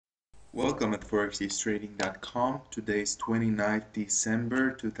Welcome at forextrading.com. Today is 29th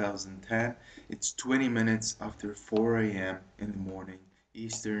December 2010. It's 20 minutes after 4 a.m. in the morning,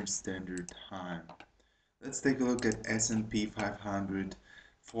 Eastern Standard Time. Let's take a look at S&P 500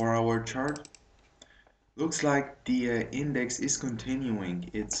 4-hour chart. Looks like the index is continuing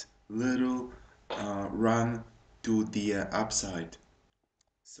its little run to the upside.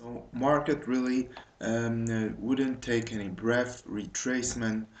 So market really wouldn't take any breath,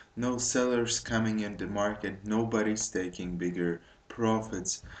 retracement, no sellers coming in the market, nobody's taking bigger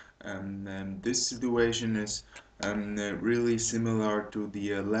profits. This situation is really similar to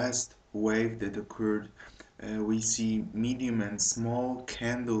the last wave that occurred. We see medium and small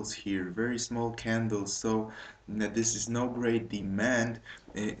candles here, very small candles. So this is no great demand.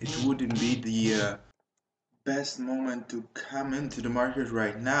 It wouldn't be the best moment to come into the market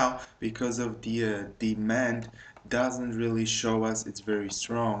right now because of the demand doesn't really show us it's very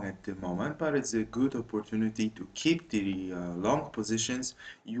strong at the moment, but it's a good opportunity to keep the long positions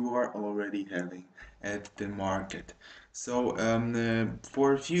you are already having at the market. So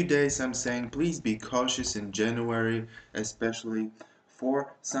for a few days I'm saying please be cautious in January, especially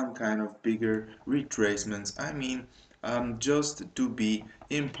for some kind of bigger retracements. I mean, just to be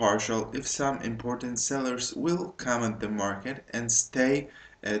impartial, if some important sellers will come at the market and stay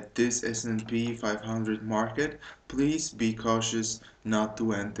at this S&P 500 market, please be cautious not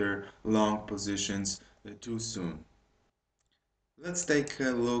to enter long positions too soon. Let's take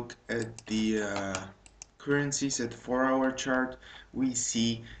a look at the currencies at 4-hour chart. We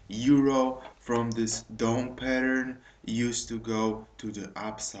see euro from this dome pattern used to go to the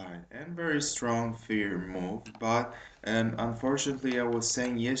upside and very strong fear move, but unfortunately I was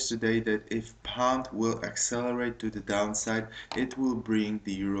saying yesterday that if pound will accelerate to the downside, it will bring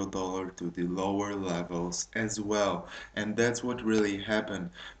the euro dollar to the lower levels as well, and that's what really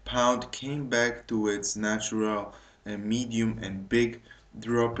happened. Pound came back to its natural medium and big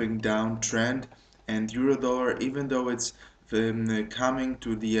dropping down trend, and euro dollar, even though it's coming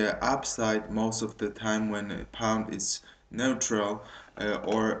to the upside most of the time when pound is neutral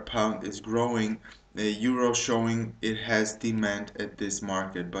or pound is growing, euro showing it has demand at this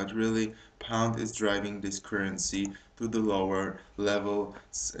market, but really pound is driving this currency to the lower level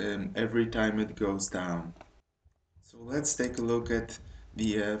every time it goes down. So let's take a look at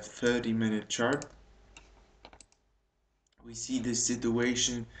the 30-minute chart. We see this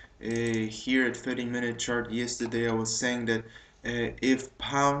situation here at 30-minute chart. Yesterday I was saying that if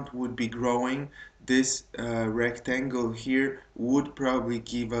pound would be growing, this rectangle here would probably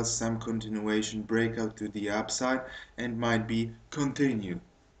give us some continuation breakout to the upside and might be continued.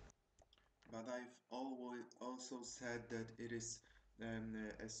 But I've always also said that it is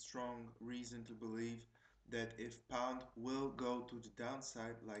a strong reason to believe that if pound will go to the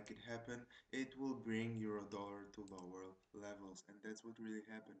downside like it happened, it will bring euro dollar to lower levels. And that's what really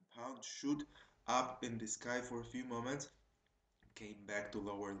happened. Pound shoot up in the sky for a few moments, came back to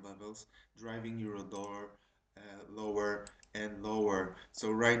lower levels, driving euro dollar lower and lower.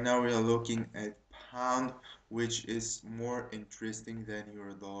 So right now we are looking at pound, which is more interesting than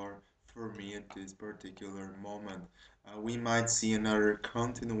euro dollar for me at this particular moment. We might see another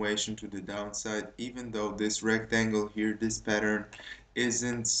continuation to the downside, even though this rectangle here, this pattern,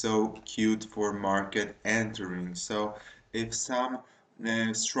 isn't so cute for market entering. So if some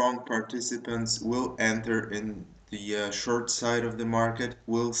strong participants will enter in the short side of the market,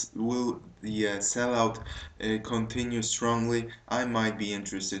 will the sellout continue strongly, I might be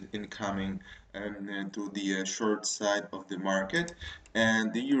interested in coming to the short side of the market,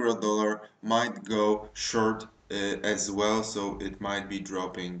 and the euro dollar might go short as well, so it might be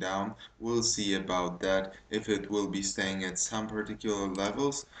dropping down. We'll see about that, if it will be staying at some particular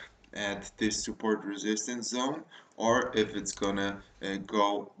levels at this support resistance zone, or if it's gonna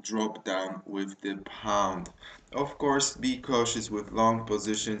go drop down with the pound. Of course, be cautious with long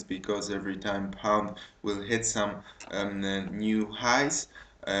positions, because every time pound will hit some new highs,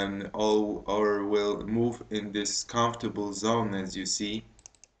 or will move in this comfortable zone. As you see,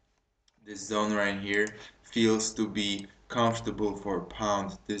 this zone right here feels to be comfortable for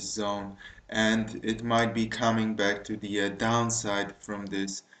pound, this zone, and it might be coming back to the downside from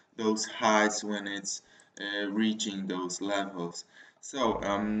those highs when it's reaching those levels. So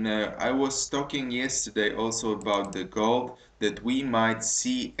I was talking yesterday also about the gold, that we might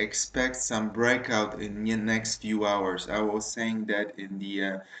expect some breakout in the next few hours. I was saying that in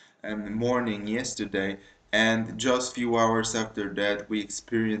the morning yesterday, and just few hours after that we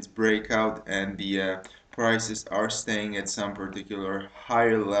experienced breakout, and the prices are staying at some particular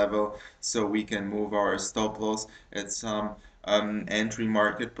higher level, so we can move our stop loss at some entry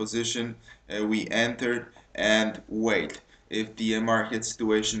market position. We entered and wait. If the market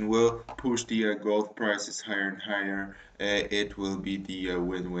situation will push the gold prices higher and higher, it will be the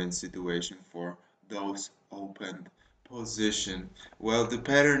win-win situation for those opened position. Well, the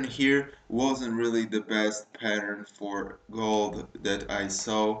pattern here wasn't really the best pattern for gold that I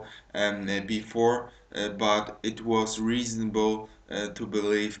saw before, but it was reasonable to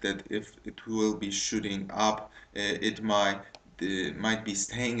believe that if it will be shooting up, it might be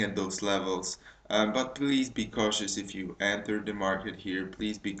staying at those levels. But please be cautious if you enter the market here.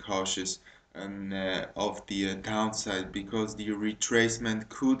 Please be cautious of the downside, because the retracement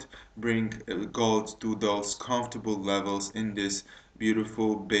could bring gold to those comfortable levels in this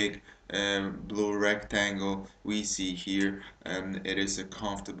beautiful big blue rectangle we see here. It is a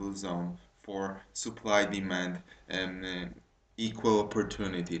comfortable zone for supply demand and equal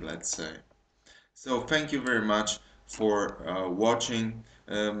opportunity, let's say. So thank you very much for watching.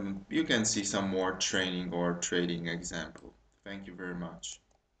 You can see some more training or trading example. Thank you very much.